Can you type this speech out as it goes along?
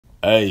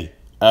Hey,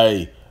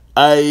 hey,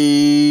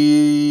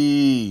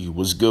 hey,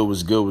 what's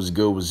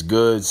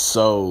good?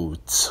 So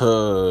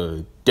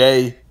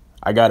today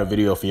I got a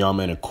video for y'all,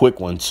 man, a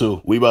quick one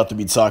too. We about to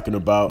be talking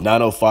about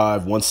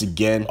 905 once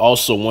again,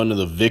 also one of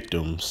the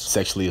victims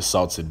sexually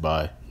assaulted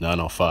by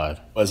 905.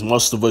 As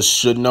most of us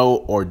should know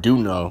or do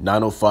know,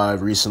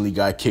 905 recently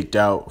got kicked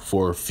out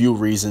for a few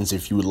reasons.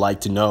 If you would like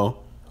to know,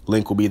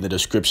 link will be in the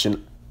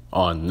description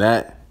on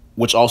that,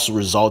 which also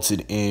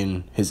resulted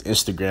in his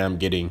Instagram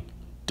getting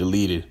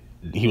deleted.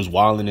 He was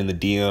wilding in the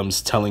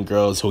DMs, telling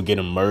girls he'll get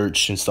him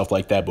merch and stuff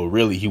like that, but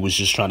really he was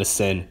just trying to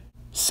send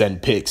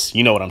pics.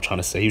 You know what I'm trying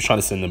to say. He was trying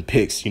to send them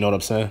pics, you know what I'm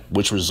saying?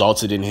 Which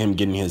resulted in him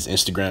getting his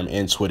Instagram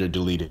and Twitter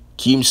deleted.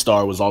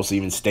 Keemstar was also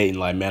even stating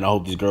like, man, I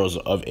hope these girls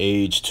are of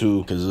age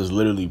too, because there's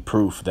literally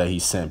proof that he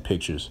sent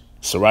pictures.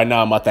 So right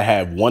now I'm about to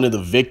have one of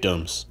the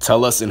victims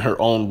tell us in her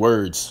own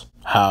words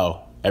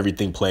how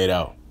everything played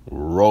out.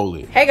 Roll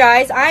it. Hey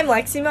guys, I'm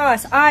Lexi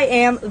Moss. I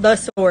am the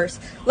source.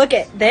 Look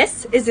at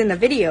this is in the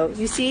video.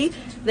 You see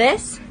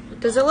this?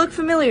 Does it look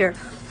familiar?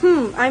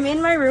 I'm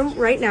in my room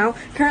right now,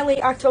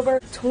 currently October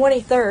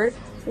 23rd.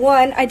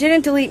 I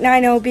didn't delete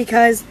 9.0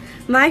 because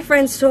my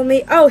friends told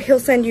me, oh, he'll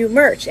send you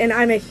merch. And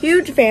I'm a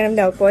huge fan of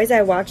Nelk Boys.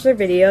 I watch their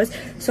videos.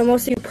 So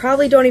most of you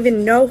probably don't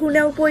even know who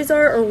Nelk Boys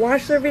are or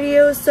watch their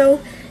videos.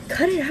 So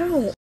cut it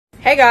out.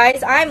 Hey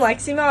guys, I'm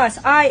Lexi Moss.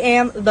 I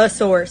am the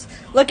source.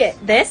 Look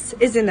at this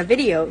is in the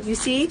video. You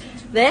see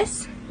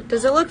this?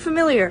 Does it look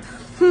familiar?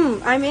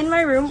 I'm in my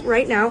room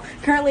right now,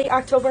 currently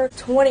October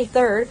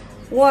 23rd.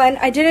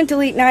 I didn't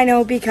delete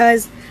 9.0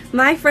 because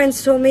my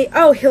friends told me,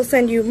 oh, he'll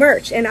send you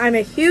merch. And I'm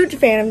a huge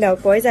fan of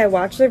Nelk Boys. I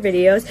watch their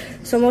videos.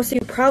 So most of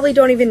you probably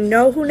don't even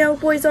know who Nelk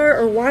Boys are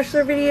or watch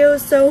their videos.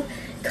 So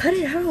cut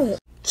it out.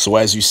 So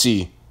as you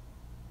see,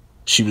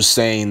 she was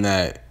saying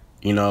that,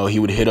 you know, he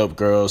would hit up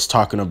girls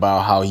talking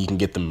about how he can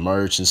get them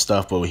merch and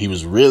stuff, but he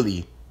was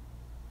really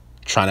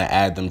trying to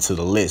add them to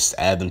the list,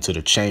 add them to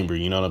the chamber,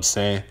 you know what I'm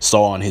saying?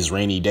 So on his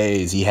rainy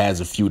days, he has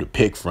a few to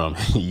pick from.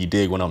 You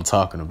dig what I'm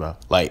talking about?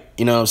 Like,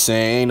 you know what I'm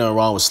saying? Ain't nothing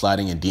wrong with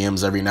sliding in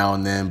DMs every now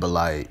and then, but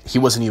like, he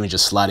wasn't even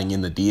just sliding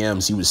in the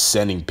DMs. He was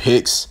sending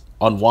pics,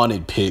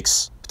 unwanted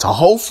pics, to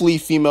hopefully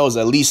females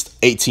at least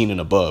 18 and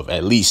above,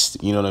 at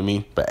least, you know what I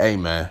mean? But hey,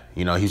 man,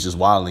 you know, he's just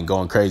wilding,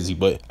 going crazy.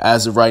 But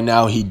as of right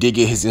now, he did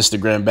get his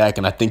Instagram back,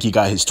 and I think he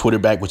got his Twitter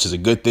back, which is a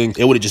good thing.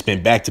 It would have just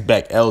been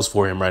back-to-back L's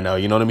for him right now,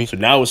 you know what I mean? So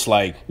now it's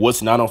like,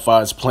 what's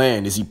 905's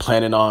plan? Is he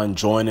planning on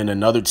joining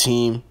another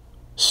team,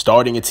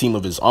 starting a team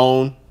of his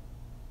own,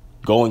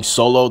 going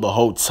solo the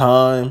whole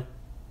time,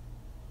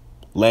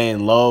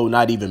 laying low,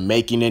 not even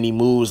making any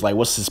moves? Like,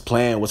 what's his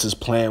plan? What's his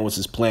plan? What's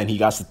his plan? He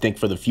got to think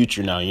for the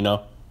future now, you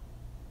know?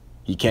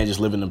 He can't just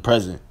live in the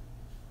present.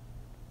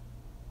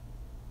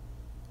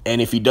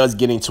 And if he does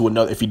get into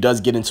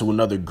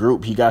another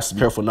group, he got to be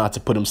careful not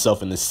to put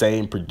himself in the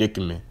same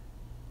predicament.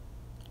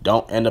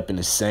 Don't end up in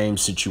the same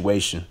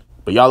situation.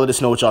 But y'all let us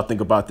know what y'all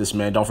think about this,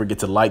 man. Don't forget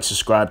to like,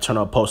 subscribe, turn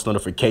on post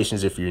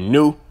notifications if you're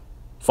new.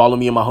 Follow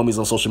me and my homies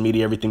on social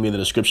media. Everything be in the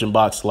description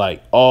box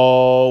like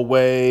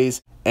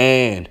always.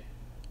 And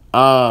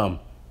I'm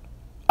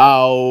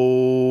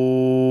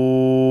out.